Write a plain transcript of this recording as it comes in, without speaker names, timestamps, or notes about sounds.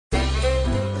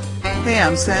Hey,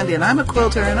 I'm Sandy, and I'm a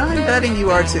quilter, and I'm betting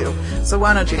you are too. So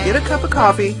why don't you get a cup of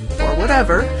coffee, or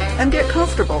whatever, and get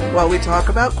comfortable while we talk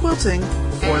about quilting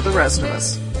for the rest of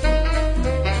us.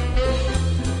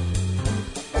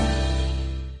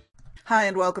 Hi,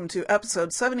 and welcome to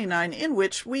episode 79, in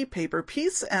which we paper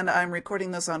piece, and I'm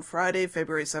recording this on Friday,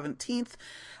 February 17th,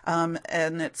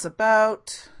 and it's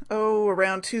about,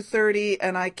 around 2:30,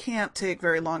 and I can't take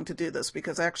very long to do this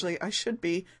because actually I should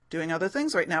be doing other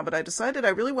things right now, but I decided I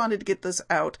really wanted to get this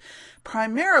out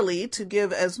primarily to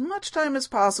give as much time as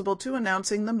possible to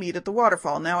announcing the meet at the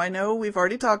Waterfall. Now, I know we've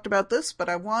already talked about this, but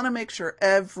I want to make sure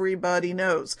everybody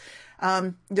knows.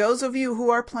 Those of you who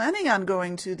are planning on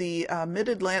going to the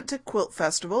Mid-Atlantic Quilt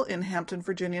Festival in Hampton,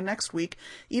 Virginia next week,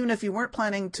 even if you weren't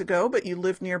planning to go, but you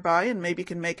live nearby and maybe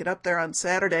can make it up there on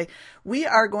Saturday, we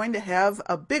are going to have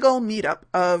a big old meetup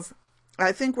of,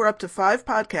 I think we're up to 5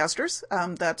 podcasters.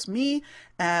 That's me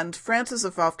and Frances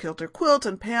of Off Kilter Quilt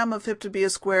and Pam of Hip to Be a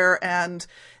Square and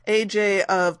AJ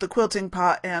of The Quilting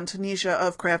Pot and Tanisha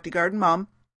of Crafty Garden Mom.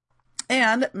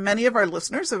 And many of our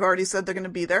listeners have already said they're going to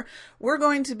be there. We're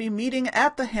going to be meeting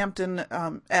at the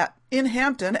in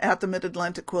Hampton at the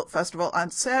Mid-Atlantic Quilt Festival on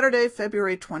Saturday,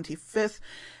 February 25th.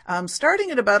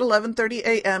 Starting at about 11:30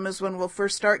 a.m. is when we'll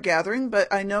first start gathering, but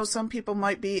I know some people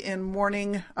might be in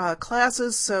morning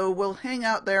classes, so we'll hang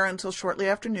out there until shortly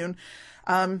after noon.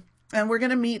 And we're going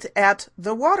to meet at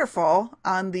the Waterfall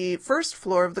on the first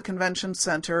floor of the convention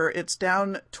center. It's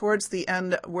down towards the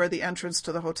end where the entrance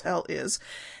to the hotel is.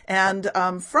 And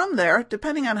from there,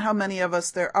 depending on how many of us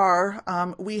there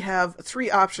are, we have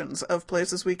 3 options of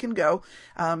places we can go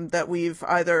that we've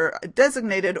either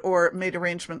designated or made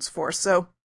arrangements for. So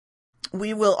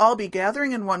we will all be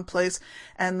gathering in one place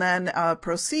and then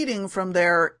proceeding from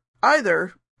there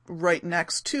either right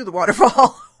next to the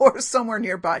waterfall or somewhere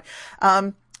nearby.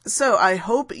 So I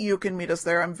hope you can meet us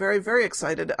there. I'm very, very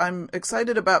excited. I'm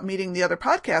excited about meeting the other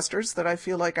podcasters that I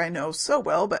feel like I know so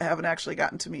well, but haven't actually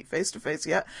gotten to meet face to face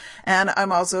yet. And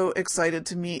I'm also excited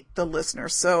to meet the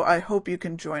listeners. So I hope you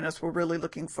can join us. We're really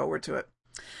looking forward to it.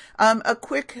 A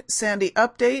quick Sandy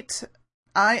update.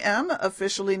 I am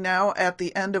officially now at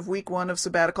the end of week 1 of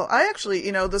sabbatical. I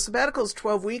actually, the sabbatical is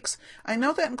 12 weeks. I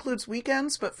know that includes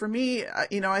weekends, but for me,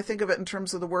 I think of it in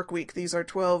terms of the work week. These are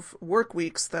 12 work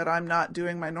weeks that I'm not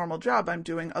doing my normal job. I'm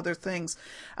doing other things.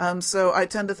 So I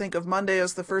tend to think of Monday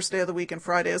as the first day of the week and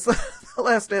Friday as the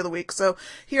last day of the week. So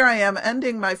here I am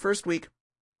ending my first week.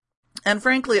 And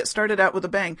frankly, it started out with a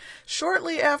bang.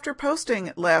 Shortly after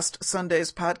posting last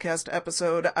Sunday's podcast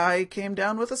episode, I came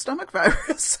down with a stomach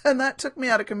virus, and that took me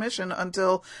out of commission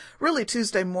until really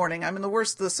Tuesday morning. I mean, the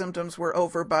worst of the symptoms were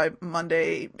over by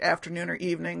Monday afternoon or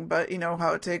evening, but you know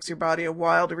how it takes your body a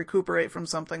while to recuperate from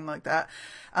something like that.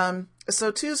 So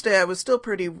Tuesday, I was still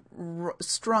pretty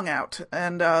strung out,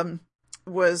 and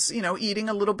was, eating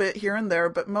a little bit here and there,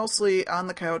 but mostly on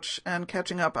the couch and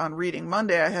catching up on reading.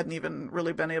 Monday, I hadn't even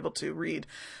really been able to read.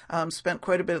 Spent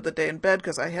quite a bit of the day in bed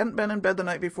because I hadn't been in bed the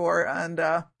night before, and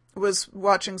was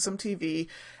watching some TV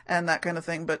and that kind of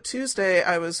thing. But Tuesday,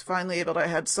 I was finally able to, I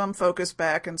had some focus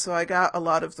back, and so I got a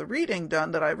lot of the reading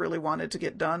done that I really wanted to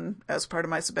get done as part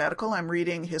of my sabbatical. I'm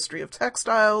reading History of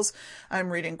Textiles,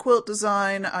 I'm reading Quilt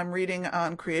Design, I'm reading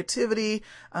on creativity,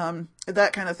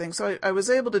 that kind of thing. So I was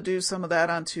able to do some of that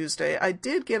on Tuesday. I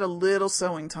did get a little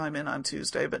sewing time in on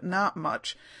Tuesday, but not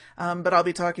much. But I'll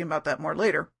be talking about that more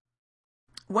later.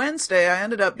 Wednesday, I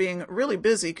ended up being really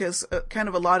busy because kind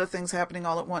of a lot of things happening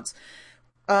all at once.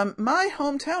 My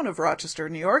hometown of Rochester,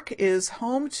 New York, is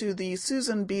home to the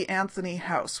Susan B. Anthony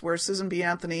house, where Susan B.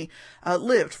 Anthony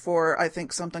lived for, I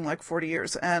think, something like 40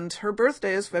 years. And her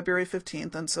birthday is February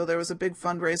 15th, and so there was a big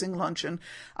fundraising luncheon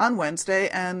on Wednesday,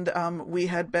 and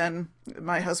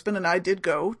my husband and I did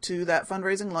go to that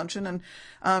fundraising luncheon, and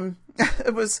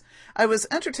I was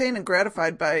entertained and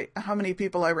gratified by how many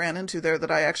people I ran into there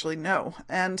that I actually know.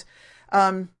 And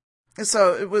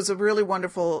so it was a really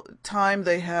wonderful time.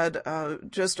 They had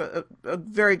just a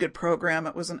very good program.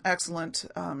 It was an excellent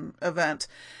event.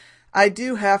 I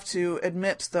do have to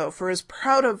admit, though, for as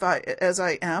proud as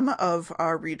I am of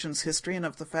our region's history and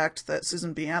of the fact that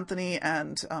Susan B. Anthony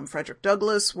and Frederick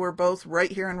Douglass were both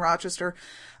right here in Rochester,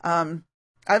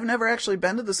 I've never actually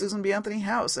been to the Susan B. Anthony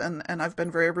house, and I've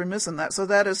been very remiss in that. So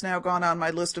that has now gone on my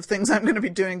list of things I'm going to be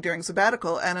doing during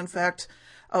sabbatical. And in fact,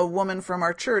 a woman from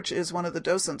our church is one of the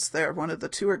docents there, one of the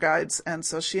tour guides. And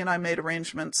so she and I made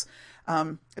arrangements,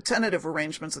 tentative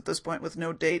arrangements at this point with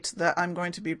no date, that I'm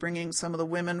going to be bringing some of the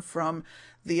women from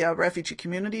the refugee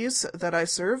communities that I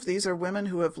serve. These are women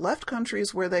who have left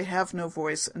countries where they have no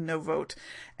voice and no vote.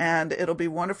 And it'll be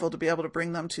wonderful to be able to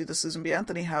bring them to the Susan B.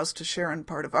 Anthony House to share in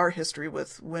part of our history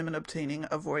with women obtaining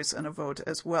a voice and a vote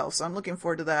as well. So I'm looking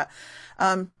forward to that.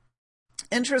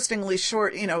 Interestingly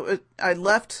short, I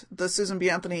left the Susan B.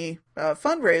 Anthony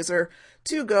fundraiser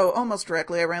to go almost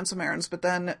directly. I ran some errands, but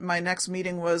then my next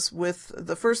meeting was with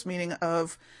the first meeting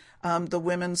of the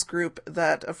women's group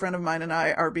that a friend of mine and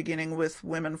I are beginning with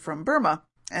women from Burma.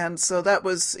 And so that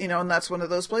was, and that's one of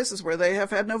those places where they have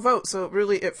had no vote. So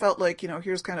it felt like,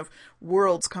 here's kind of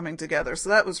worlds coming together. So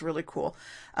that was really cool.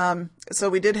 So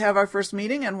we did have our first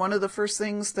meeting, and one of the first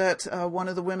things that one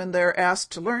of the women there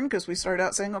asked to learn, because we started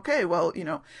out saying, okay, well,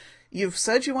 you've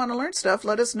said you want to learn stuff.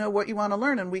 Let us know what you want to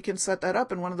learn, and we can set that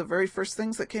up. And one of the very first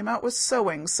things that came out was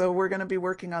sewing. So we're going to be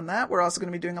working on that. We're also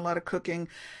going to be doing a lot of cooking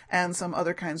and some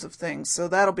other kinds of things. So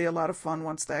that'll be a lot of fun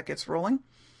once that gets rolling.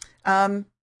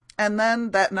 And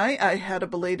then that night I had a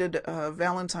belated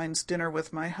Valentine's dinner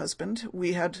with my husband.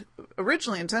 We had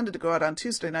originally intended to go out on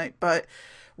Tuesday night, but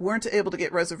weren't able to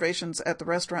get reservations at the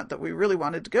restaurant that we really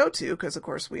wanted to go to, because of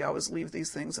course we always leave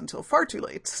these things until far too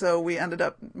late. So we ended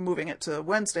up moving it to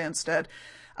Wednesday instead,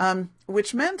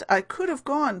 which meant I could have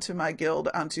gone to my guild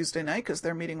on Tuesday night because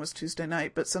their meeting was Tuesday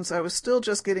night. But since I was still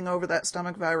just getting over that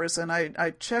stomach virus, and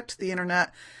I checked the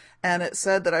internet, and it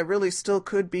said that I really still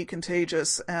could be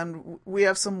contagious. And we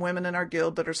have some women in our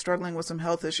guild that are struggling with some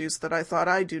health issues that I thought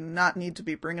I do not need to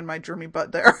be bringing my germy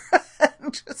butt there.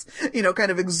 And just, kind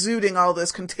of exuding all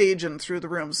this contagion through the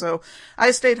room. So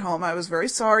I stayed home. I was very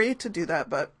sorry to do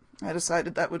that, but I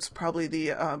decided that was probably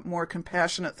the more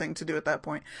compassionate thing to do at that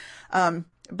point.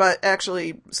 But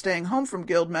actually staying home from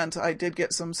guild meant I did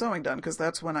get some sewing done, because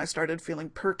that's when I started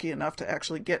feeling perky enough to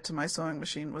actually get to my sewing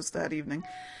machine, was that evening.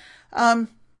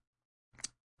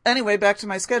 Anyway, back to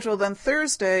my schedule. Then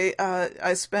Thursday,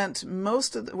 I spent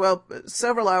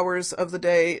several hours of the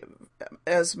day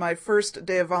as my first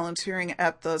day of volunteering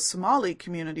at the Somali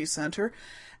Community Center.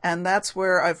 And that's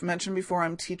where I've mentioned before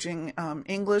I'm teaching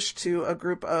English to a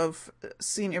group of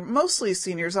mostly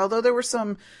seniors, although there were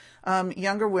some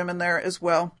younger women there as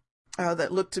well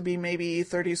that looked to be maybe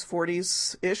 30s,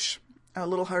 40s-ish. A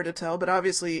little hard to tell, but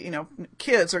obviously,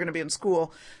 kids are going to be in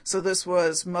school. So this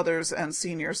was mothers and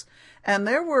seniors. And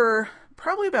there were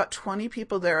probably about 20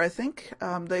 people there. I think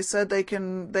they said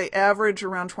they average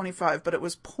around 25, but it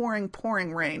was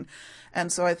pouring rain.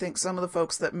 And so I think some of the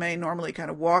folks that may normally kind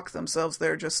of walk themselves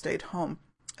there just stayed home.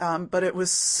 But it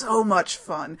was so much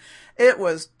fun. It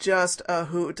was just a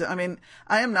hoot. I mean,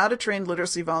 I am not a trained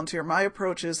literacy volunteer. My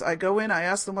approach is I go in, I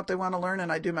ask them what they want to learn,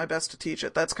 and I do my best to teach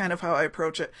it. That's kind of how I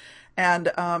approach it.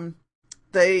 And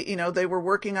they were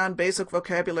working on basic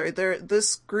vocabulary.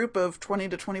 This group of 20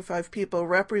 to 25 people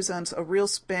represents a real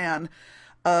span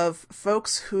of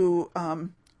folks who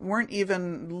weren't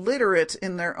even literate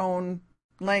in their own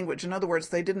language. In other words,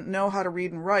 they didn't know how to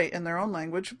read and write in their own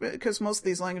language, because most of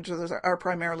these languages are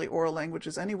primarily oral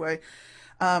languages anyway.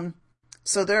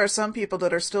 So there are some people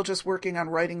that are still just working on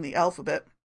writing the alphabet.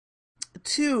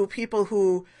 Two people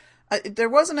who there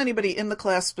wasn't anybody in the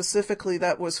class specifically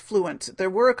that was fluent. There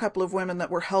were a couple of women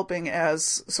that were helping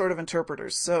as sort of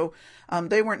interpreters. So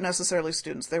they weren't necessarily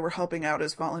students. They were helping out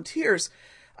as volunteers.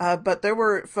 But there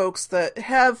were folks that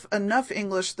have enough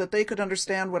English that they could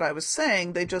understand what I was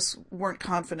saying. They just weren't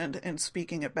confident in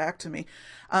speaking it back to me.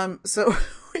 So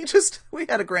we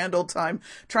had a grand old time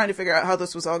trying to figure out how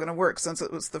this was all going to work, since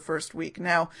it was the first week.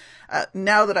 Now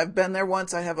that I've been there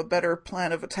once, I have a better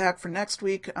plan of attack for next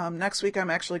week. Next week,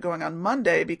 I'm actually going on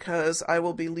Monday, because I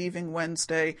will be leaving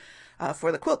Wednesday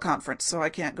for the quilt conference. So I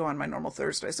can't go on my normal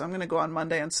Thursday. So I'm going to go on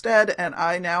Monday instead. And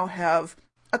I now have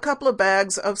a couple of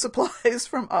bags of supplies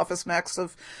from Office Max,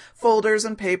 of folders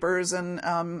and papers and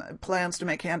plans to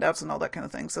make handouts and all that kind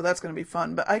of thing. So that's going to be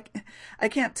fun. But I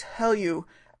can't tell you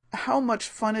how much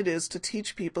fun it is to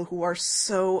teach people who are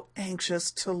so anxious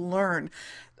to learn.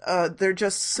 They're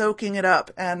just soaking it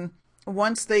up. And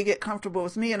once they get comfortable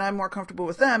with me and I'm more comfortable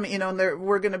with them, and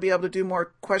we're going to be able to do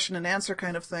more question and answer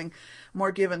kind of thing,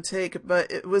 more give and take.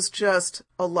 But it was just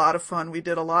a lot of fun. We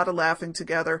did a lot of laughing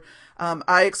together.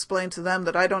 I explained to them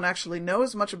that I don't actually know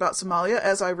as much about Somalia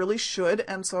as I really should.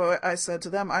 And so I said to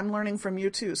them, I'm learning from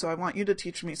you too. So I want you to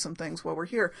teach me some things while we're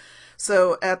here.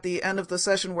 So at the end of the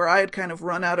session, where I had kind of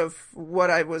run out of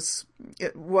what I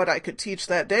could teach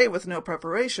that day with no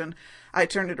preparation, I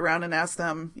turned it around and asked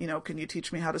them, can you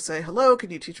teach me how to say hello?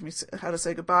 Can you teach me how to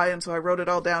say goodbye? And so I wrote it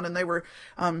all down, and they were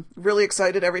really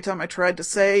excited every time I tried to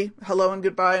say hello and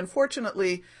goodbye.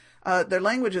 Unfortunately, their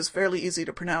language is fairly easy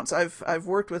to pronounce. I've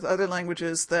worked with other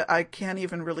languages that I can't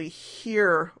even really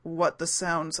hear what the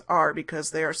sounds are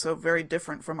because they are so very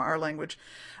different from our language.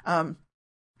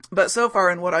 But so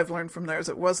far in what I've learned from theirs,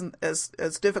 it wasn't as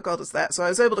difficult as that. So I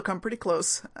was able to come pretty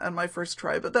close on my first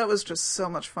try, but that was just so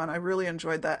much fun. I really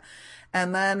enjoyed that.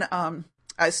 And then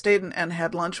I stayed and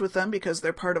had lunch with them because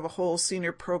they're part of a whole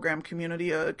senior program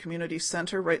community, a community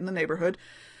center right in the neighborhood.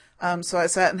 So I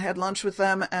sat and had lunch with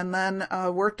them, and then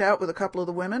worked out with a couple of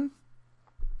the women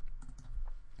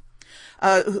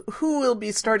who will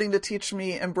be starting to teach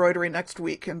me embroidery next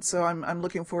week. And so I'm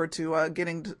looking forward to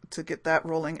getting to get that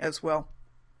rolling as well.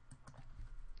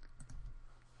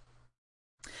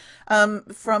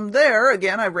 From there,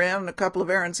 again, I ran a couple of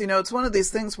errands. It's one of these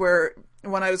things where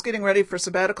when I was getting ready for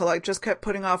sabbatical, I just kept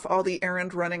putting off all the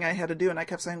errand running I had to do. And I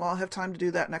kept saying, well, I'll have time to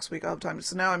do that next week. I'll have time.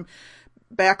 So now I'm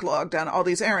backlogged on all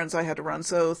these errands I had to run.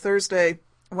 So Thursday,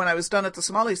 when I was done at the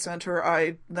Somali Center,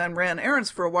 I then ran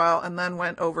errands for a while and then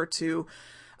went over to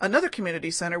another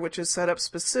community center, which is set up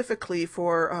specifically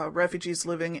for refugees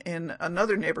living in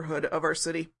another neighborhood of our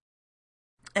city.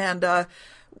 And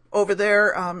over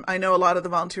there, I know a lot of the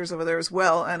volunteers over there as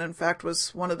well, and in fact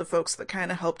was one of the folks that kind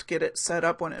of helped get it set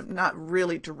up not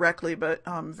really directly, but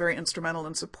very instrumental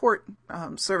in support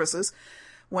services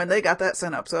when they got that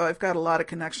set up. So I've got a lot of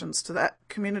connections to that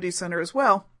community center as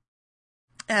well.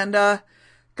 And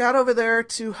got over there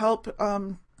to help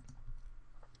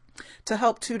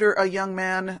tutor a young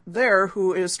man there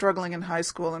who is struggling in high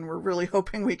school, and we're really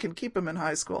hoping we can keep him in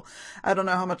high school. I don't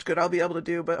know how much good I'll be able to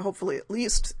do, but hopefully at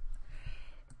least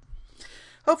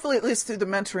through the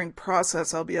mentoring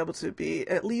process, I'll be able to be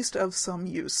at least of some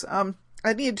use.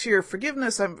 I need your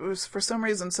forgiveness. I was, for some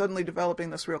reason, suddenly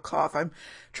developing this real cough. I'm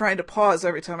trying to pause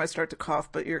every time I start to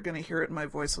cough, but you're going to hear it in my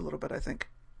voice a little bit, I think.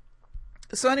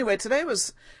 So anyway, today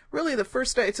was really the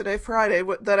first day, today, Friday,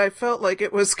 that I felt like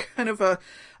it was kind of a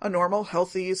normal,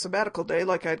 healthy sabbatical day,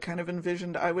 like I'd kind of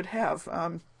envisioned I would have.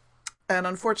 And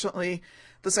unfortunately,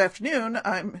 this afternoon,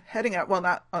 I'm heading out. Well,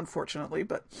 not unfortunately,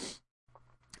 but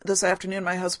this afternoon,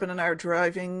 my husband and I are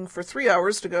driving for 3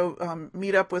 hours to go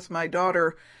meet up with my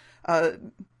daughter,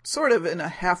 sort of in a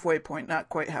halfway point, not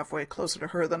quite halfway, closer to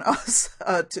her than us,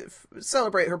 to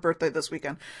celebrate her birthday this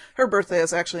weekend. Her birthday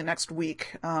is actually next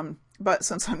week, but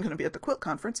since I'm going to be at the quilt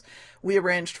conference, we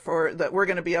arranged for that we're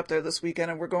going to be up there this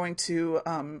weekend, and we're going to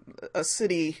a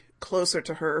city closer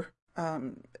to her,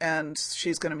 and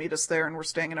she's going to meet us there, and we're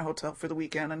staying in a hotel for the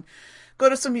weekend, and go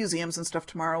to some museums and stuff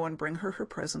tomorrow, and bring her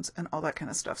presents and all that kind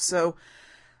of stuff. So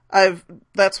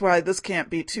that's why this can't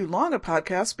be too long a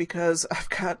podcast, because I've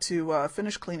got to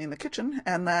finish cleaning the kitchen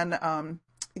and then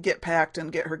get packed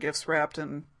and get her gifts wrapped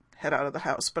and head out of the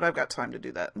house. But I've got time to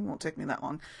do that. It won't take me that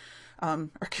long.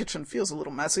 Our kitchen feels a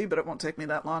little messy, but it won't take me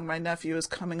that long. My nephew is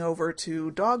coming over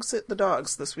to dog sit the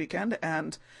dogs this weekend,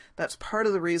 and that's part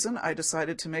of the reason I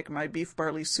decided to make my beef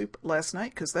barley soup last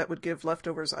night, because that would give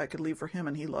leftovers I could leave for him,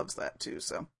 and he loves that too.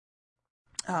 So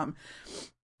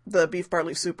the beef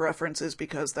barley soup reference is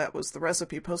because that was the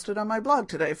recipe posted on my blog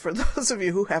today, for those of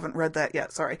you who haven't read that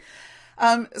yet. Sorry.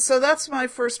 So that's my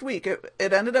first week.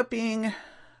 It ended up being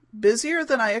busier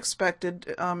than I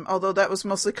expected, although that was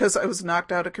mostly because I was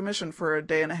knocked out of commission for a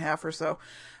day and a half or so.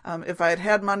 If I had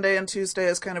had Monday and Tuesday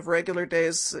as kind of regular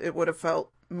days, it would have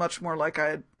felt much more like I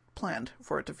had planned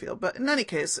for it to feel. But in any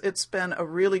case, it's been a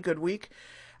really good week.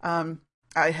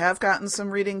 I have gotten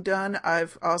some reading done.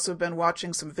 I've also been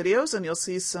watching some videos, and you'll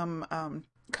see some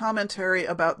commentary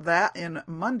about that in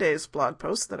Monday's blog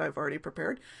post that I've already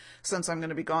prepared. Since I'm going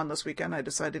to be gone this weekend, I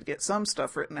decided to get some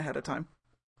stuff written ahead of time.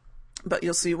 But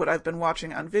you'll see what I've been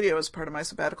watching on video as part of my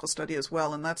sabbatical study as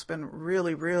well, and that's been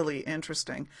really, really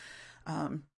interesting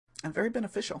and very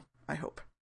beneficial, I hope.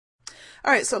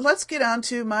 All right, so let's get on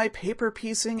to my paper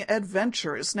piecing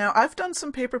adventures. Now, I've done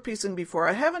some paper piecing before.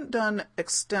 I haven't done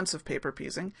extensive paper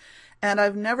piecing, and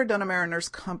I've never done a mariner's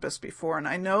compass before. And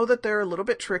I know that they're a little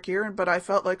bit trickier, but I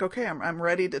felt like, okay, I'm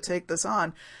ready to take this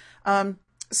on.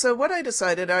 So what I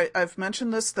decided, I've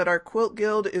mentioned this, that our quilt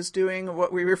guild is doing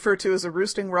what we refer to as a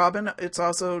roosting robin. It's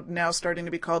also now starting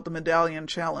to be called the Medallion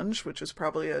Challenge, which is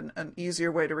probably an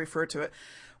easier way to refer to it,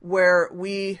 where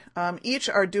we each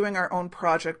are doing our own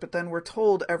project, but then we're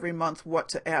told every month what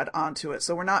to add onto it.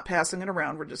 So we're not passing it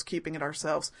around, we're just keeping it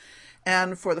ourselves.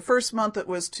 And for the first month, it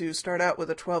was to start out with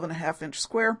a 12.5-inch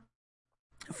square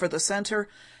for the center,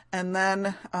 And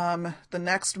then the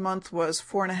next month was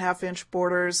 4.5-inch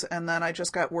borders. And then I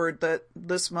just got word that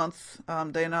this month,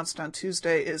 they announced on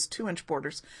Tuesday, is 2-inch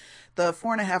borders. The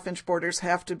 4.5-inch borders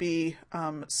have to be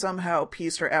somehow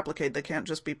pieced or appliqued. They can't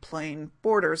just be plain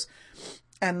borders.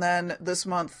 And then this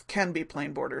month can be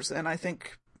plain borders. And I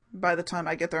think by the time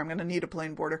I get there, I'm going to need a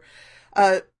plain border.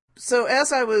 So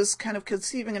as I was kind of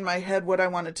conceiving in my head what I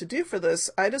wanted to do for this,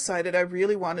 I decided I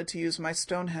really wanted to use my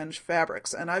Stonehenge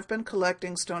fabrics. And I've been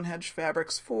collecting Stonehenge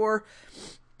fabrics for,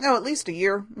 at least a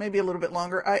year, maybe a little bit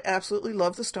longer. I absolutely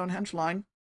love the Stonehenge line.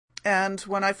 And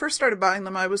when I first started buying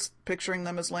them, I was picturing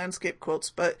them as landscape quilts.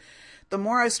 But the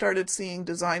more I started seeing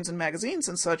designs in magazines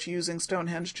and such using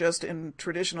Stonehenge just in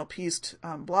traditional pieced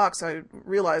blocks, I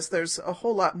realized there's a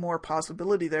whole lot more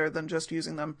possibility there than just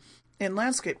using them in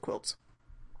landscape quilts.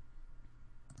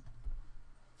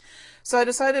 So I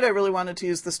decided I really wanted to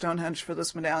use the Stonehenge for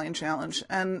this medallion challenge,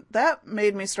 and that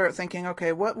made me start thinking,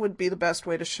 okay, what would be the best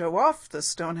way to show off this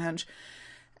Stonehenge?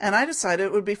 And I decided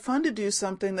it would be fun to do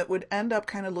something that would end up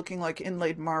kind of looking like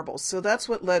inlaid marble. So that's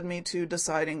what led me to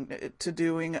deciding to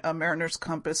doing a mariner's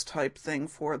compass type thing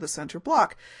for the center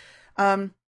block.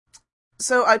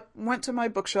 So I went to my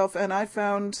bookshelf and I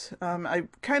found, I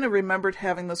kind of remembered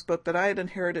having this book that I had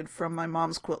inherited from my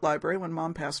mom's quilt library when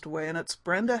Mom passed away, and it's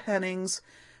Brenda Henning's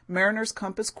Mariner's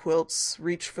Compass Quilts,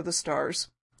 Reach for the Stars,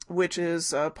 which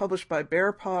is published by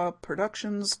Bear Paw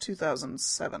Productions,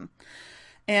 2007.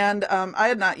 And I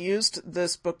had not used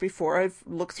this book before. I've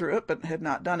looked through it, but had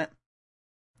not done it.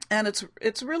 And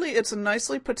it's a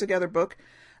nicely put together book.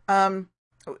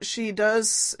 She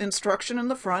does instruction in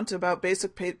the front about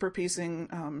basic paper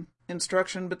piecing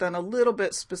instruction, but then a little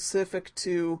bit specific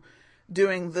to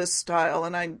doing this style.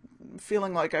 And I'm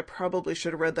feeling like I probably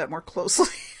should have read that more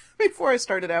closely before I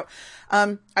started out.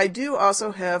 I do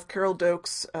also have Carol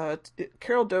Doak's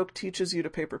Carol Doak Teaches You to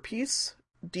Paper Piece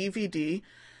DVD.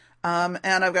 And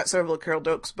I've got several of Carol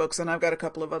Doak's books, and I've got a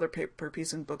couple of other paper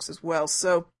piecing books as well.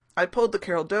 So I pulled the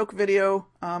Carol Doak video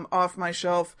off my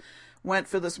shelf, went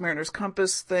for this Mariner's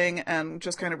Compass thing, and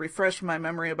just kind of refreshed my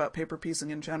memory about paper piecing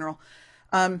in general.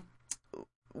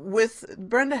 With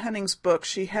Brenda Henning's book,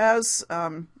 she has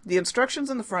the instructions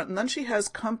in the front, and then she has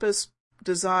compass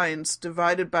designs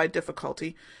divided by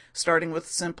difficulty, starting with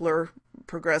simpler,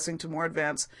 progressing to more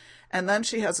advanced. And then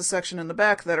she has a section in the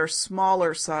back that are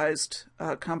smaller sized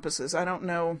compasses. I don't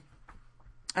know,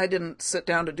 I didn't sit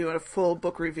down to do a full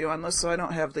book review on this, so I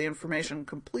don't have the information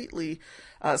completely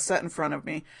set in front of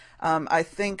me. I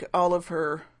think all of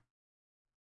her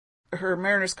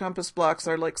Mariner's Compass blocks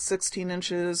are like 16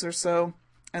 inches or so,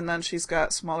 and then she's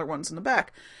got smaller ones in the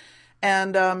back.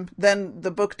 And then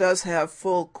the book does have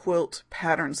full quilt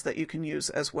patterns that you can use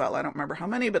as well. I don't remember how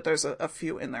many, but there's a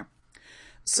few in there.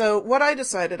 So what I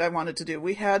decided I wanted to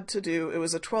do, it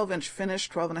was a 12-inch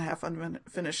finished, 12.5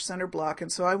 unfinished center block.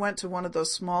 And so I went to one of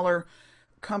those smaller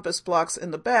compass blocks in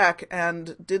the back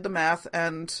and did the math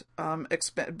and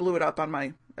blew it up on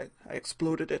I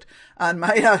exploded it on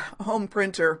my home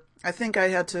printer. I think I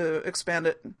had to expand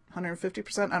it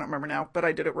 150%. I don't remember now, but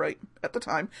I did it right at the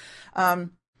time.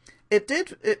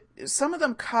 Some of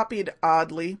them copied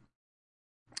oddly,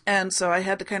 and so I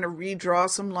had to kind of redraw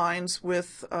some lines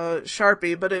with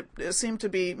Sharpie, but it seemed to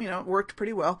be, it worked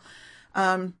pretty well.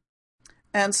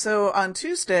 And so on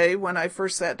Tuesday, when I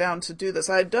first sat down to do this,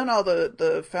 I had done all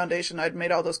the foundation. I'd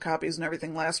made all those copies and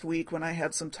everything last week when I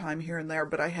had some time here and there,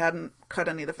 but I hadn't cut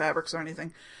any of the fabrics or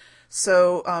anything.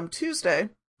 So Tuesday,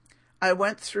 I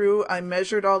went through, I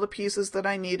measured all the pieces that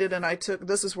I needed, and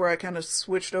this is where I kind of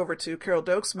switched over to Carol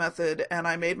Doak's method, and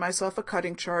I made myself a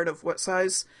cutting chart of what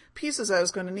size pieces I was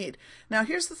going to need. Now,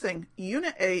 here's the thing.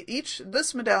 Unit A,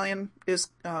 this medallion is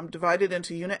divided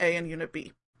into Unit A and Unit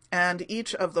B, and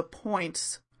each of the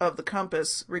points of the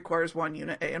compass requires one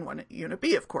Unit A and one Unit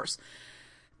B, of course.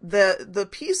 The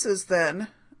pieces then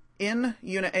in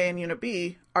Unit A and Unit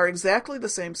B are exactly the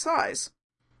same size.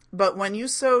 But when you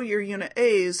sew your Unit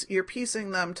A's, you're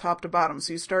piecing them top to bottom.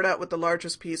 So you start out with the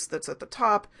largest piece that's at the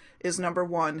top is number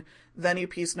 1. Then you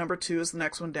piece number 2 is the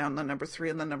next one down, then number 3,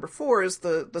 and then number 4 is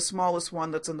the smallest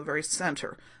one that's in the very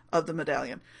center of the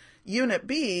medallion. Unit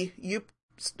B, you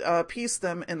piece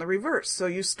them in the reverse. So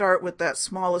you start with that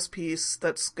smallest piece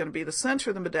that's going to be the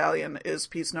center of the medallion is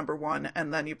piece number 1,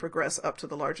 and then you progress up to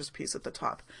the largest piece at the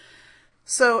top.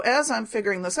 So as I'm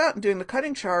figuring this out and doing the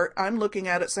cutting chart, I'm looking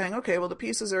at it saying, okay, well, the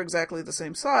pieces are exactly the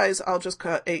same size. I'll just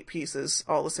cut 8 pieces,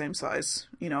 all the same size,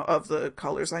 of the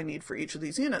colors I need for each of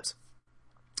these units.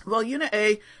 Well, Unit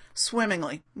A,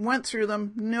 swimmingly, went through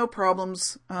them, no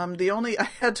problems. I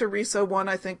had to resew one,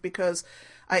 I think, because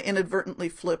I inadvertently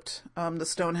flipped the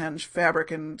Stonehenge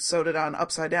fabric and sewed it on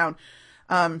upside down.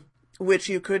 which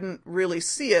you couldn't really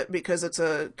see it because it's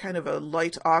a kind of a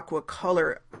light aqua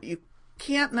color. You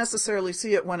can't necessarily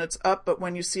see it when it's up, but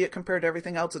when you see it compared to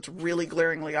everything else, it's really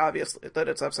glaringly obvious that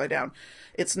it's upside down.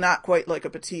 It's not quite like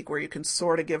a batik where you can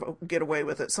sort of get away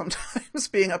with it sometimes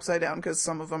being upside down, because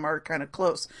some of them are kind of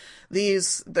close.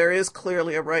 There is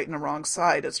clearly a right and a wrong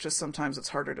side. It's just sometimes it's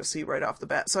harder to see right off the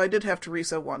bat. So I did have to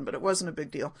resew one, but it wasn't a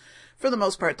big deal. For the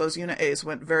most part, those Unit A's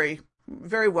went very,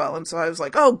 very well. And so I was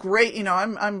like, oh, great.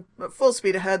 I'm full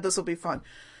speed ahead. This will be fun.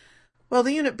 Well,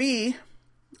 the Unit B,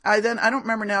 I don't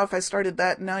remember now if I started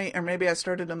that night or maybe I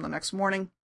started them the next morning.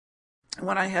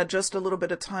 When I had just a little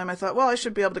bit of time, I thought, well, I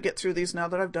should be able to get through these now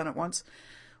that I've done it once.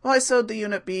 Well, I sewed the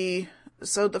Unit B,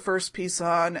 sewed the first piece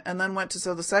on, and then went to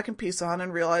sew the second piece on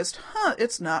and realized,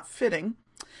 it's not fitting.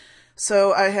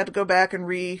 So I had to go back and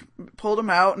pulled them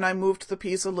out, and I moved the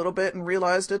piece a little bit and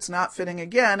realized it's not fitting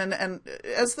again. And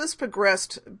as this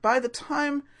progressed, by the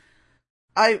time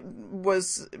I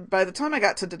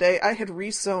got to today, I had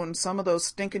resewn some of those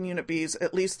stinking Unit B's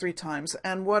at least 3 times.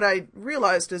 And what I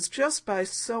realized is just by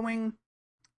sewing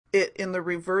it in the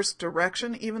reverse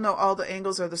direction, even though all the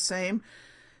angles are the same,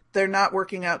 they're not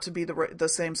working out to be the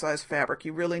same size fabric.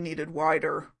 You really needed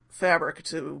wider fabric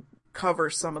to cover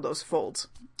some of those folds.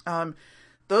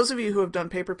 Those of you who have done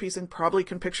paper piecing probably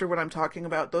can picture what I'm talking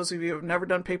about. Those of you who have never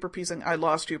done paper piecing, I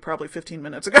lost you probably 15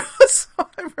 minutes ago. So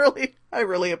I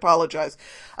really apologize.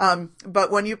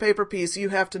 But when you paper piece, you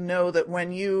have to know that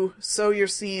when you sew your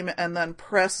seam and then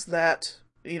press that,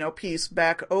 piece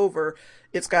back over,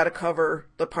 it's got to cover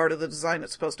the part of the design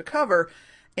it's supposed to cover.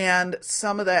 And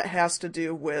some of that has to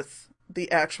do with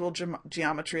the actual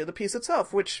geometry of the piece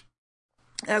itself, which,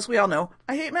 as we all know,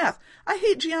 I hate math. I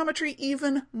hate geometry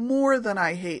even more than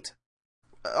I hate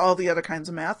all the other kinds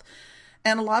of math.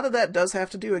 And a lot of that does have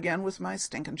to do, again, with my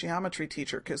stinking geometry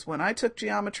teacher, because when I took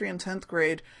geometry in 10th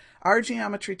grade, our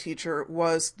geometry teacher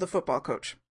was the football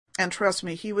coach. And trust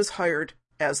me, he was hired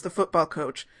as the football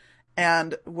coach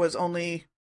and was only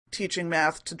teaching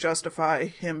math to justify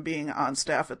him being on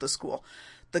staff at the school.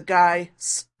 The guy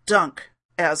stunk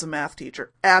as a math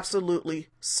teacher. Absolutely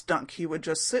stunk. He would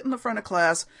just sit in the front of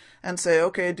class and say,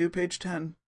 okay, do page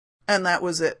 10. And that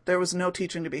was it. There was no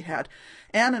teaching to be had.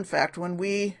 And in fact, when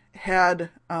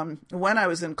I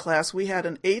was in class, we had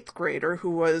an 8th grader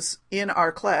who was in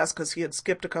our class because he had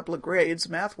skipped a couple of grades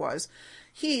math-wise.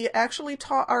 He actually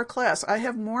taught our class. I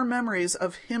have more memories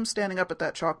of him standing up at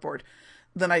that chalkboard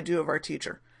than I do of our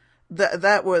teacher.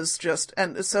 That was just,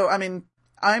 and so,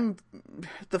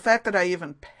 the fact that I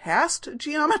even passed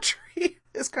geometry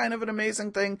is kind of an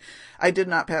amazing thing. I did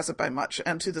not pass it by much,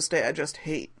 and to this day, I just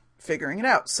hate figuring it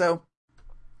out. So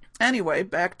anyway,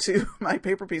 back to my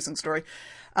paper piecing story.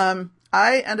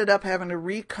 I ended up having to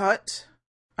recut,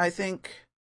 I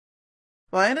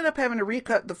ended up having to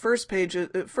recut the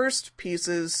first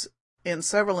pieces in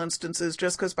several instances,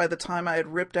 just because by the time I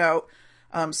had ripped out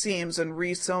seams and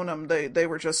re-sewn them, they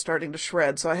were just starting to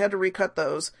shred. So I had to recut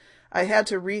those. I had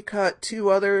to recut 2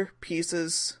 other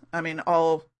pieces,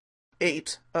 all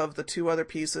 8 of the 2 other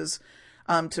pieces,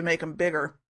 to make them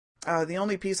bigger. The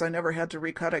only piece I never had to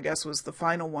recut, I guess, was the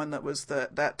final one that was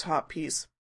that top piece.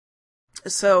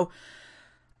 So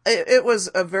it was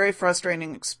a very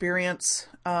frustrating experience.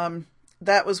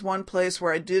 That was one place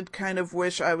where I did kind of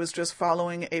wish I was just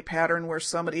following a pattern where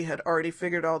somebody had already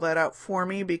figured all that out for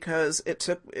me, because it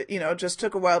just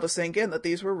took a while to sink in that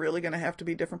these were really going to have to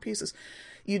be different pieces.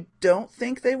 You don't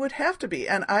think they would have to be.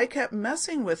 And I kept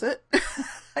messing with it.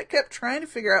 I kept trying to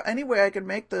figure out any way I could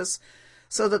make this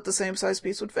so that the same size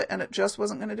piece would fit, and it just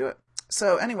wasn't going to do it.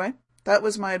 So anyway, that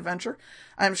was my adventure.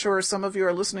 I'm sure some of you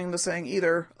are listening to saying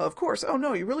either, of course, oh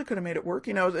no, you really could have made it work.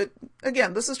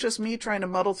 Again, this is just me trying to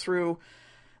muddle through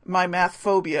my math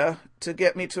phobia to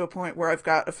get me to a point where I've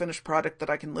got a finished product that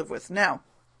I can live with. Now,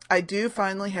 I do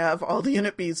finally have all the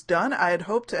Unit B's done. I had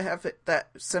hoped to have that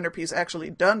centerpiece actually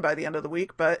done by the end of the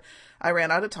week, but I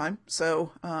ran out of time.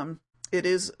 So,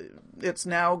 it's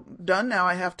now done. Now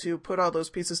I have to put all those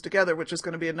pieces together, which is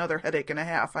going to be another headache and a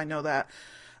half. I know that.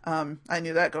 I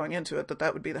knew that going into it,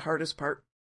 that would be the hardest part.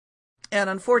 And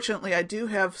unfortunately, I do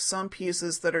have some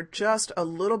pieces that are just a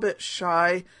little bit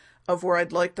shy of where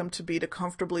I'd like them to be to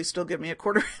comfortably still give me a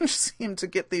 1/4 inch seam to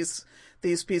get these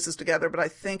pieces together, but I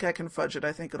think I can fudge it.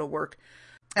 I think it'll work.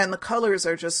 And the colors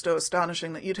are just so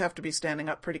astonishing that you'd have to be standing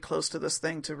up pretty close to this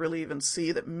thing to really even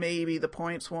see that maybe the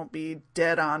points won't be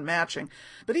dead on matching.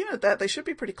 But even at that, they should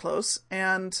be pretty close.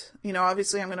 And,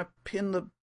 obviously I'm going to pin the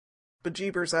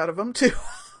bejeebers out of them to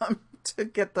to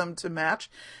get them to match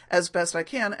as best I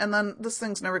can. And then this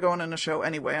thing's never going in a show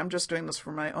anyway. I'm just doing this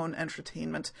for my own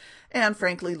entertainment and,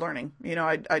 frankly, learning. You know,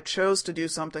 I chose to do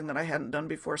something that I hadn't done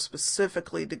before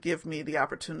specifically to give me the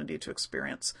opportunity to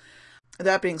experience.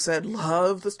 That being said,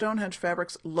 love the Stonehenge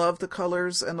fabrics, love the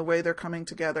colors and the way they're coming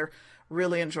together.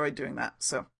 Really enjoyed doing that.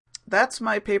 So that's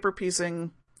my paper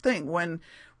piecing thing. When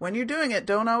you're doing it,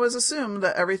 don't always assume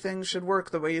that everything should work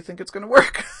the way you think it's going to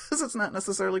work, because it's not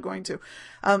necessarily going to.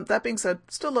 That being said,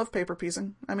 still love paper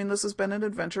piecing. I mean, this has been an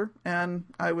adventure, and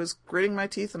I was gritting my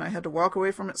teeth, and I had to walk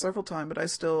away from it several times, but I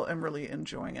still am really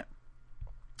enjoying it.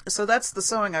 So that's the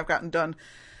sewing I've gotten done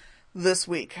this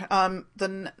week.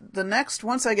 The next,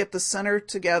 once I get the center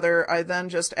together, I then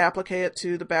just applique it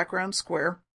to the background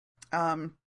square,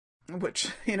 which,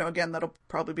 you know, again, that'll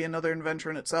probably be another adventure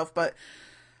in itself. But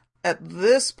at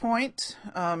this point,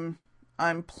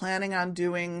 I'm planning on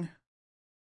doing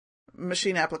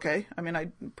machine applique. I mean,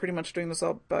 I'm pretty much doing this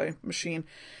all by machine.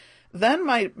 Then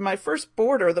my first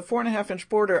border, the 4.5-inch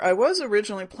border, I was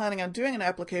originally planning on doing an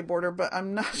applique border, but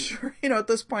I'm not sure. You know, at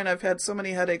this point, I've had so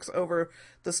many headaches over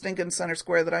the stinking center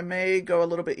square that I may go a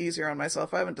little bit easier on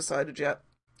myself. I haven't decided yet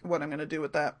what I'm going to do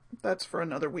with that. That's for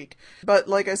another week. But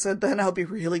like I said, then I'll be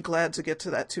really glad to get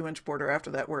to that 2-inch border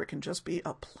after that, where it can just be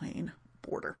a plain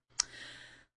border.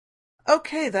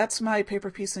 Okay, that's my paper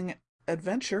piecing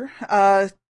adventure.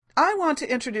 I want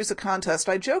to introduce a contest.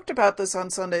 I joked about this on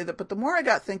Sunday, but the more I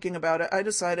got thinking about it, I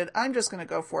decided I'm just going to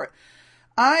go for it.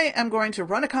 I am going to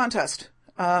run a contest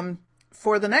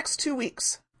for the next 2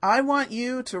 weeks. I want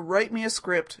you to write me a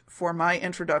script for my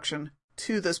introduction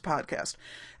to this podcast.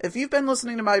 If you've been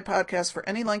listening to my podcast for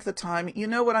any length of time, you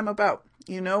know what I'm about.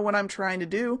 You know what I'm trying to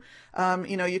do.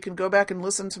 You know, you can go back and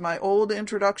listen to my old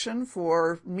introduction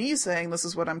for me saying this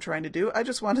is what I'm trying to do. I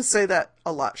just want to say that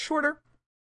a lot shorter.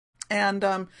 And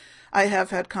I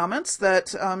have had comments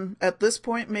that at this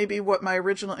point, maybe what my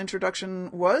original introduction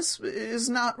was is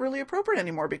not really appropriate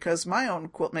anymore, because my own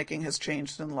quilt making has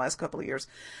changed in the last couple of years.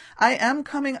 I am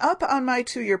coming up on my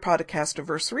 2-year podcast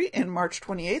anniversary in March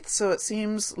 28th, so it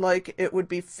seems like it would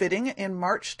be fitting in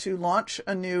March to launch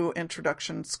a new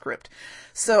introduction script.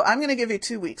 So I'm going to give you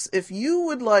 2 weeks. If you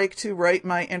would like to write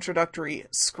my introductory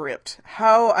script,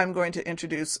 how I'm going to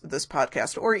introduce this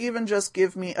podcast, or even just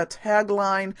give me a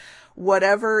tagline,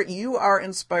 whatever you are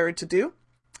inspired to do,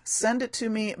 send it to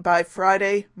me by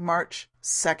Friday, March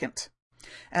 2nd.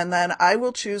 And then I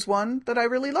will choose one that I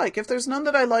really like. If there's none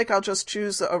that I like, I'll just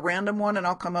choose a random one and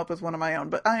I'll come up with one of my own.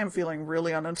 But I am feeling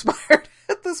really uninspired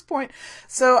at this point.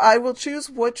 So I will choose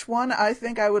which one I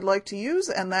think I would like to use,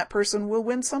 and that person will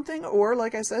win something. Or,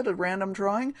 like I said, a random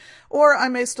drawing. Or I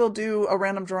may still do a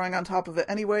random drawing on top of it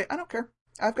anyway. I don't care.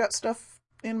 I've got stuff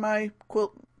in my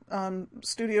quilt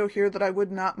studio here that I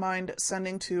would not mind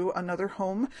sending to another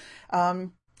home.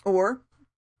 Or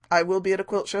I will be at a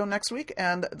quilt show next week,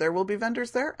 and there will be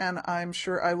vendors there, and I'm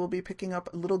sure I will be picking up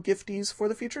little gifties for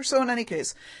the future. So in any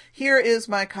case, here is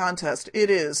my contest. It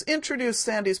is Introduce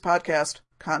Sandy's Podcast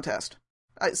Contest.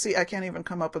 I can't even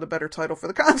come up with a better title for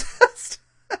the contest.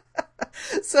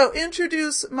 So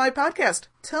introduce my podcast.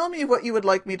 Tell me what you would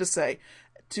like me to say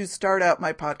to start out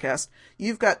my podcast.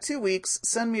 You've got 2 weeks.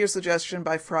 Send me your suggestion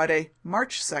by Friday,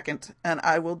 March 2nd, and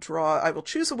I will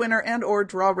choose a winner and or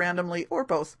draw randomly, or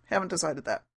both. Haven't decided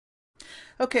that.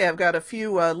 Okay, I've got a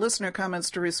few listener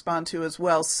comments to respond to as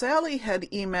well. Sally had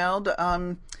emailed,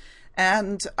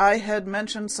 and I had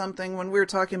mentioned something when we were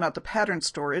talking about the pattern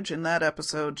storage in that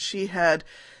episode. She had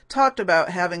talked about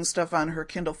having stuff on her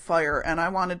Kindle Fire, and I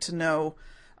wanted to know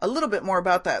a little bit more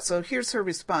about that. So here's her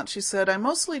response. She said,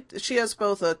 she has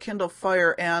both a Kindle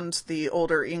Fire and the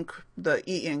older ink, the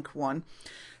e-ink one.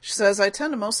 She says, I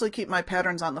tend to mostly keep my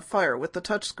patterns on the Fire. With the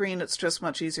touchscreen, it's just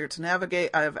much easier to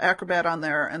navigate. I have Acrobat on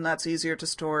there, and that's easier to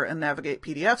store and navigate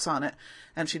PDFs on it,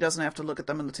 and she doesn't have to look at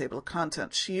them in the table of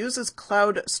contents. She uses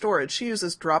cloud storage. She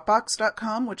uses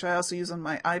Dropbox.com, which I also use on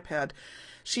my iPad.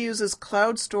 She uses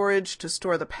cloud storage to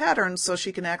store the patterns so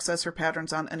she can access her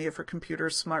patterns on any of her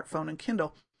computers, smartphone, and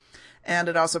Kindle. And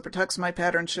it also protects my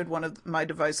patterns should one of my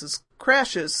devices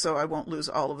crashes, so I won't lose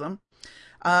all of them.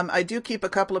 I do keep a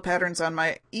couple of patterns on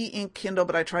my e-ink Kindle,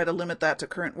 but I try to limit that to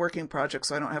current working projects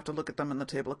so I don't have to look at them in the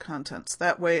table of contents.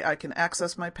 That way I can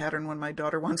access my pattern when my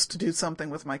daughter wants to do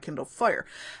something with my Kindle Fire.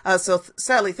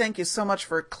 Sally, thank you so much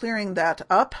for clearing that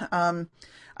up.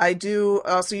 I do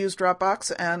also use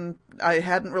Dropbox, and I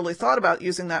hadn't really thought about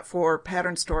using that for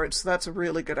pattern storage, so that's a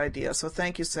really good idea. So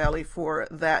thank you, Sally, for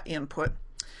that input.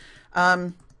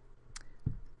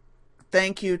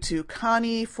 Thank you to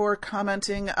Connie for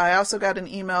commenting. I also got an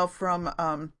email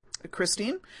from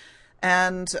Christine,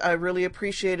 And I really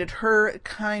appreciated her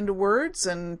kind words,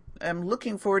 and am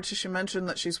looking forward to, she mentioned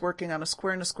that she's working on a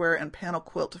square and a square and panel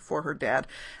quilt for her dad,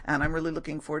 and I'm really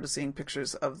looking forward to seeing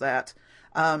pictures of that.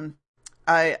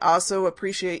 I also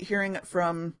appreciate hearing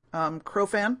from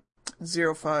Crowfan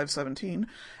 0517,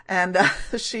 and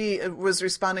she was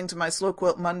responding to my Slow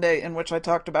Quilt Monday, in which I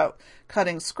talked about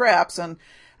cutting scraps, and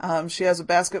she has a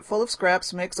basket full of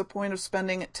scraps, makes a point of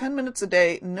spending 10 minutes a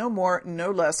day, no more,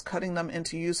 no less, cutting them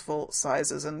into useful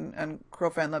sizes. And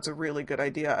Crowfan, that's a really good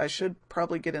idea. I should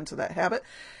probably get into that habit.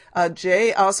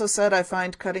 Jay also said, I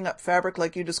find cutting up fabric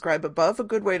like you describe above a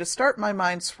good way to start my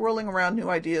mind swirling around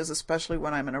new ideas, especially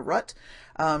when I'm in a rut.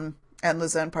 And the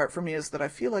Zen part for me is that I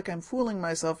feel like I'm fooling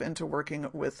myself into working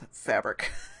with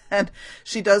fabric. And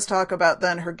she does talk about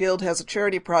then her guild has a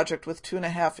charity project with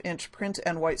 2.5-inch print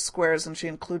and white squares, and she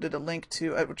included a link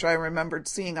to it, which I remembered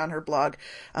seeing on her blog,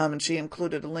 and she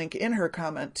included a link in her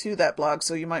comment to that blog.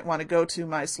 So you might want to go to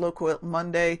my Slow Quilt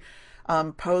Monday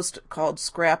post called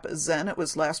Scrap Zen. It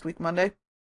was last week Monday.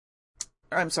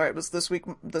 I'm sorry, it was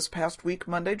this past week,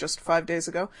 Monday, just 5 days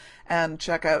ago, and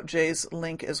check out Jay's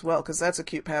link as well, because that's a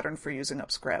cute pattern for using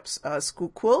up scraps. School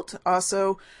Quilt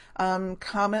also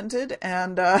commented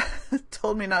and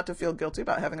told me not to feel guilty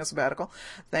about having a sabbatical.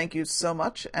 Thank you so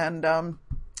much. And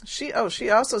she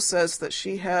also says that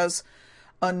she has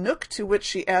a Nook to which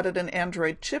she added an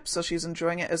Android chip, so she's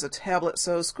enjoying it as a tablet.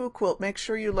 So School Quilt, make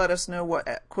sure you let us know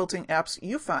what quilting apps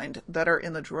you find that are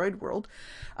in the Droid world.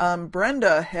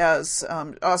 Brenda has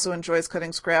also enjoys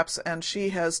cutting scraps, and she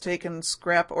has taken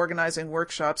scrap organizing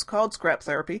workshops called Scrap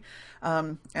Therapy.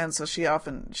 And so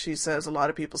she says a lot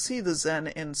of people see the Zen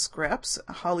in scraps.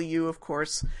 Holly Yu, of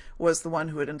course, was the one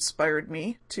who had inspired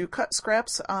me to cut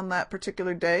scraps on that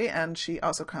particular day, and she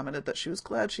also commented that she was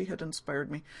glad she had inspired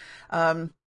me.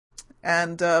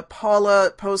 And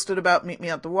Paula posted about Meet Me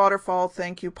at the Waterfall.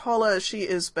 Thank you, Paula. She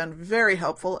has been very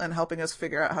helpful in helping us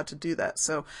figure out how to do that.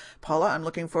 So, Paula, I'm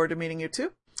looking forward to meeting you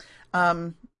too.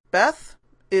 Beth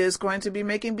is going to be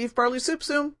making beef barley soup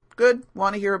soon. Good.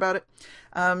 Want to hear about it.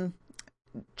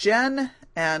 Jen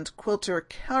and Quilter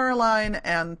Caroline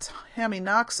and Tammy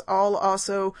Knox all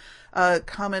also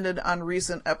commented on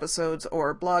recent episodes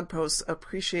or blog posts.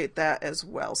 Appreciate that as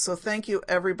well. So thank you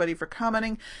everybody for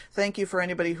commenting. Thank you for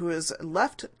anybody who has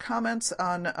left comments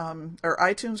on or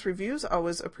iTunes reviews.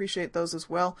 Always appreciate those as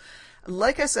well.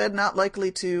 Like I said, not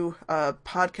likely to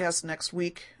podcast next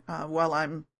week while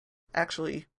I'm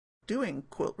actually doing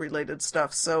quilt related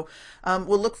stuff. So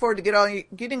we'll look forward to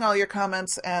getting all your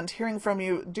comments and hearing from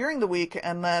you during the week,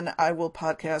 and then I will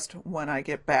podcast when I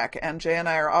get back. And Jay and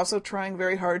I are also trying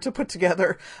very hard to put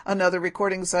together another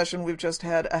recording session. We've just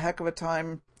had a heck of a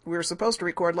time. We were supposed to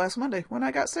record last Monday when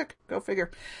I got sick. Go figure.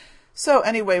 So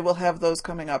anyway, we'll have those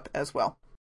coming up as well.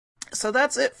 So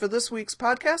that's it for this week's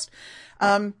podcast.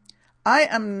 I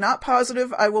am not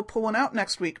positive I will pull one out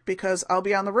next week because I'll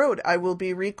be on the road. I will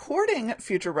be recording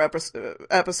future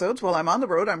episodes while I'm on the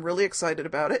road. I'm really excited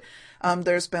about it.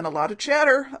 There's been a lot of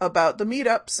chatter about the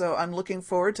meetup, so I'm looking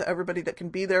forward to everybody that can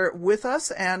be there with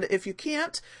us. And if you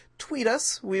can't, tweet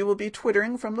us. We will be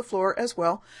twittering from the floor as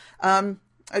well.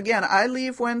 Again, I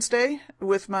leave Wednesday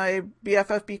with my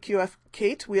BFF BQF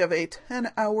Kate. We have a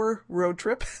 10-hour road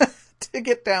trip to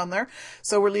get down there.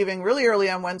 So we're leaving really early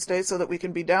on Wednesday so that we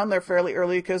can be down there fairly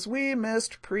early because we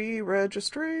missed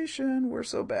pre-registration. We're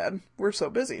so bad. We're so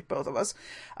busy, both of us.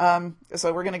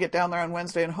 So we're going to get down there on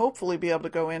Wednesday and hopefully be able to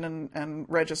go in and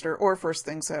register, or first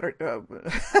thing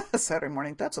Saturday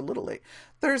morning. That's a little late.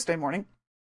 Thursday morning.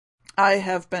 I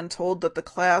have been told that the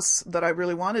class that I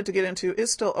really wanted to get into is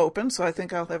still open, so I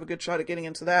think I'll have a good shot at getting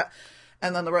into that.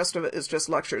 And then the rest of it is just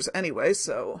lectures anyway,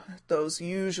 so those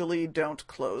usually don't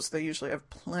close. They usually have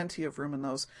plenty of room in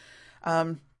those.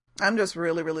 I'm just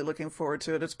really, really looking forward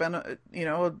to it. It's been, a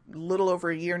little over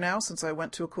a year now since I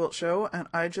went to a quilt show, and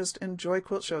I just enjoy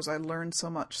quilt shows. I learned so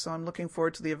much. So I'm looking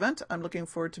forward to the event. I'm looking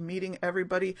forward to meeting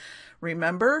everybody.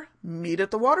 Remember, meet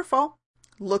at the Waterfall.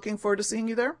 Looking forward to seeing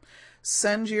you there.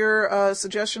 Send your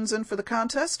suggestions in for the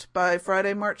contest by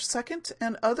Friday, March 2nd.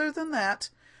 And other than that,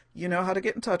 you know how to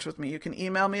get in touch with me. You can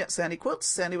email me at sandyquilts,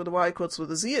 sandy with a Y, quilts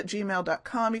with a Z at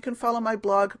gmail.com. You can follow my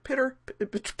blog, Twitter,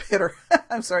 Pinterest,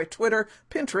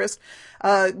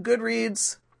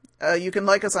 Goodreads. You can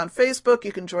like us on Facebook.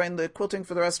 You can join the Quilting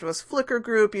for the Rest of Us Flickr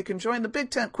group. You can join the Big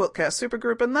Tent Quiltcast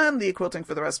supergroup and then the Quilting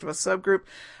for the Rest of Us subgroup.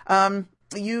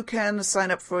 You can sign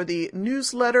up for the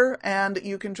newsletter and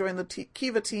you can join the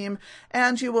Kiva team,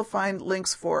 and you will find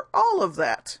links for all of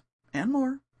that and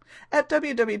more at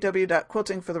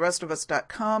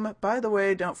www.quiltingfortherestofus.com. By the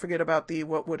way, don't forget about the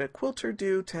What Would a Quilter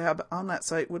Do tab on that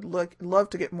site. Would love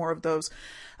to get more of those.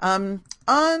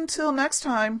 Until next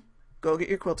time, go get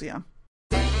your quilty on.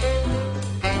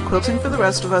 Quilting for the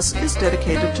Rest of Us is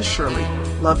dedicated to Shirley.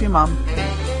 Love you, Mom.